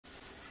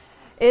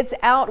It's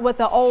out with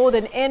the old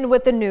and in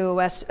with the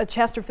new as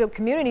Chesterfield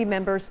community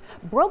members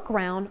broke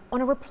ground on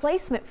a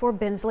replacement for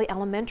Bensley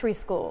Elementary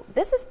School.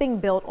 This is being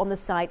built on the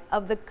site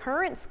of the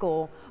current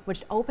school,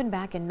 which opened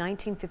back in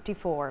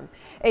 1954.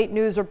 8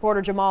 News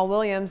reporter Jamal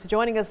Williams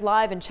joining us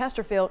live in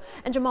Chesterfield.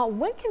 And Jamal,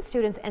 when can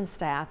students and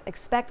staff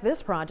expect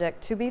this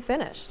project to be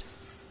finished?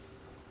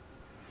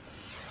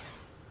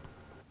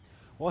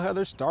 Well,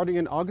 Heather, starting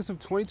in August of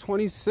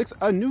 2026,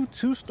 a new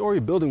 2-story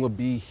building will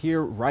be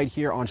right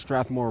here on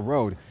Strathmore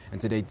Road.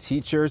 And today,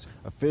 teachers,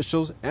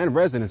 officials, and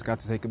residents got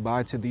to say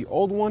goodbye to the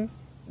old one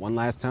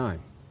last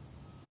time.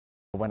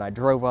 When I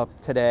drove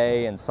up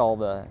today and saw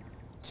the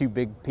 2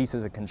 big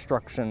pieces of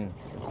construction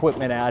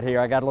equipment out here,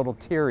 I got a little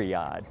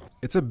teary-eyed.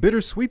 It's a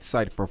bittersweet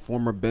sight for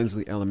former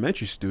Bensley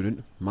Elementary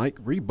student Mike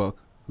Rebuck,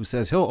 who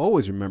says he'll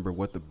always remember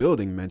what the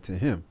building meant to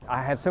him.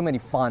 I have so many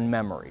fond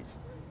memories.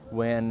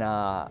 When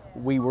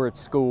we were at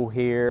school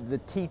here, the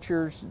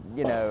teachers,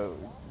 you know,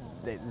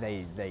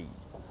 they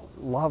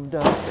loved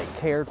us, they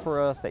cared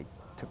for us, they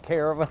took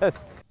care of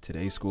us.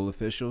 Today, school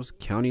officials,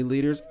 county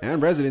leaders,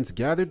 and residents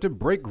gathered to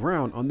break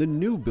ground on the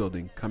new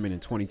building coming in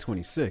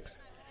 2026.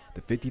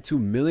 The $52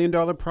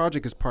 million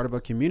project is part of a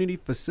community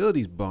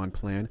facilities bond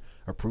plan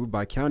approved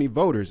by county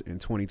voters in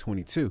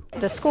 2022.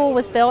 The school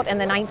was built in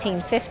the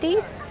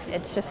 1950s.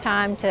 It's just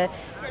time to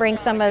bring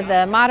some of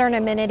the modern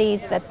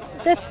amenities that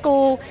this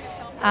school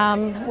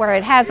where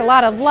it has a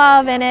lot of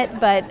love in it,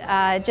 but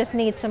just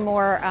needs some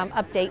more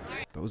updates.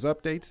 Those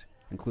updates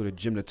include a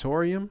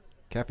gymnatorium,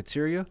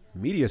 cafeteria,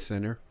 media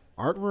center,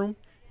 art room,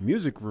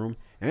 music room,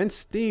 and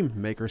steam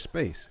maker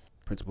space.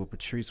 Principal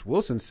Patrice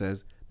Wilson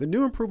says the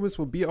new improvements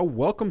will be a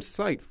welcome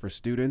sight for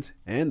students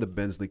and the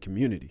Bensley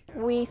community.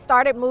 We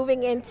started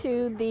moving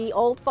into the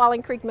old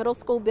Falling Creek Middle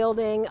School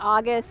building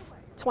August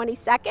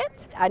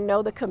 22nd. I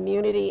know the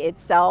community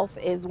itself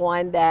is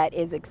one that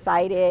is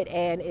excited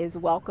and is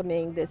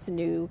welcoming this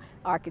new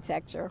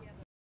architecture.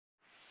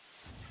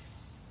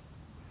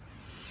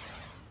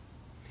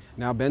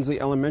 Now,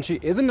 Bensley Elementary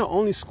isn't the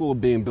only school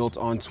being built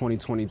on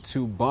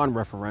 2022 bond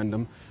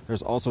referendum.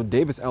 There's also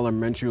Davis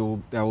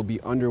Elementary that will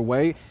be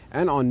underway,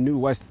 and on New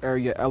West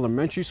Area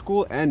Elementary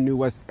School and New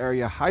West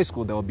Area High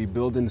School that will be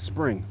built in the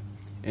spring.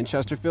 In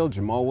Chesterfield,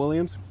 Jamal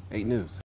Williams, 8 News.